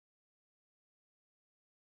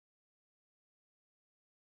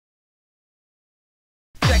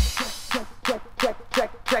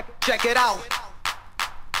check it out.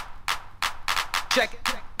 Check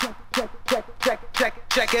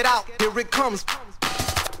it out. Here it comes.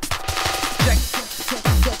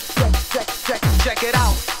 Check it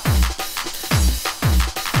out.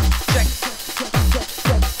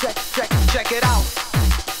 Check it out.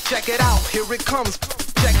 Check it out. Here it comes.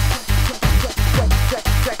 Check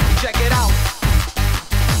it out.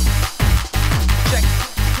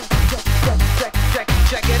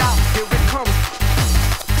 Check it out. Here it comes.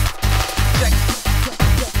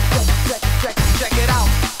 Check it out.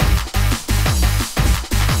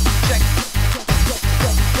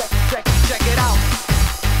 Check it out.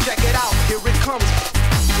 Check it out. Here it comes.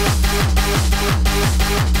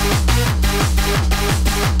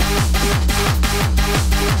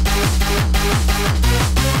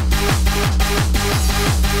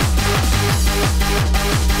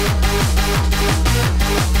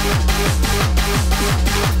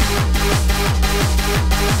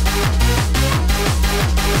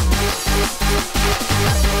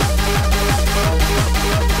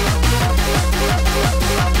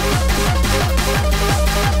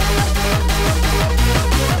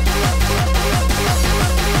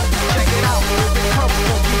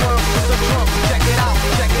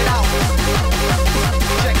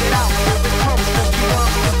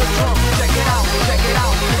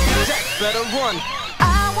 Better run.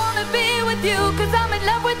 I wanna be with you, 'cause I'm in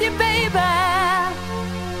love with you, baby.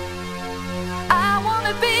 I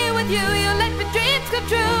wanna be with you, you let my dreams come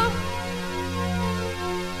true.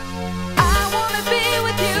 I wanna be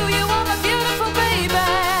with you, you are my beautiful baby.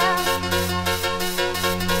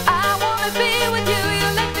 I wanna be with you, you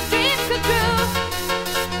let my dreams come true.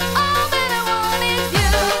 All that I want is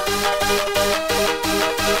you.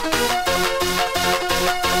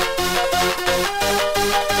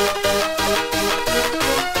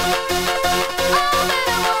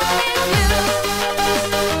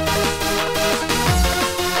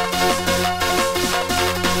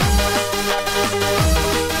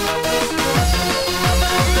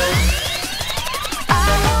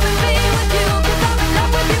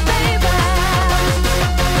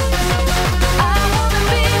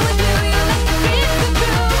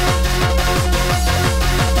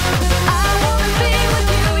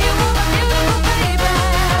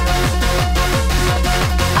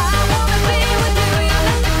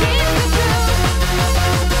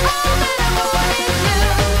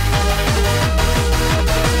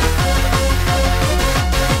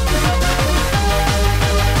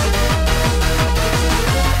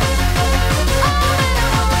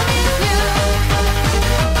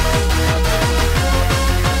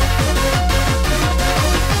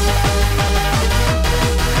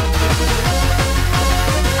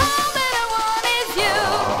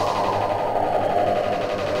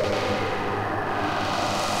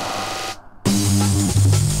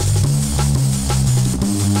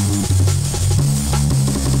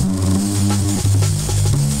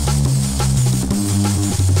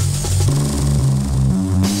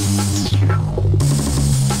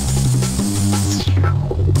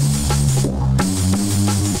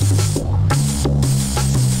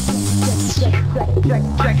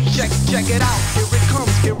 Check it out. Here it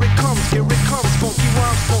comes. Here it comes. Here it comes. Funky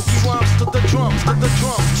rhymes to the drums, to the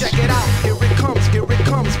drums. Check it out. Here it comes. Here it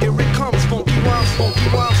comes. Here it comes. Funky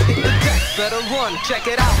rhymes hit the deck. Better run. Check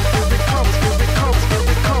it out. Here it comes. Here it comes. Here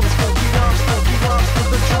it comes. Funky rhymes to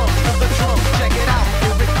the drums, to the drums. Check it out.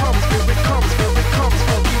 Here it comes. Here it comes. Here it comes.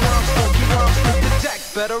 Funky rhymes hit the deck.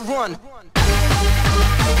 Better run.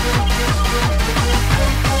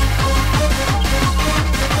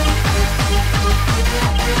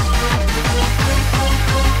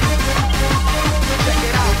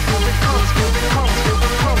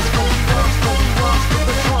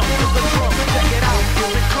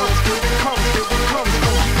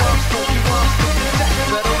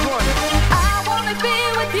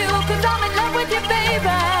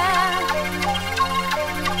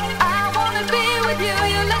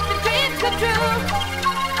 You let the dreams come true.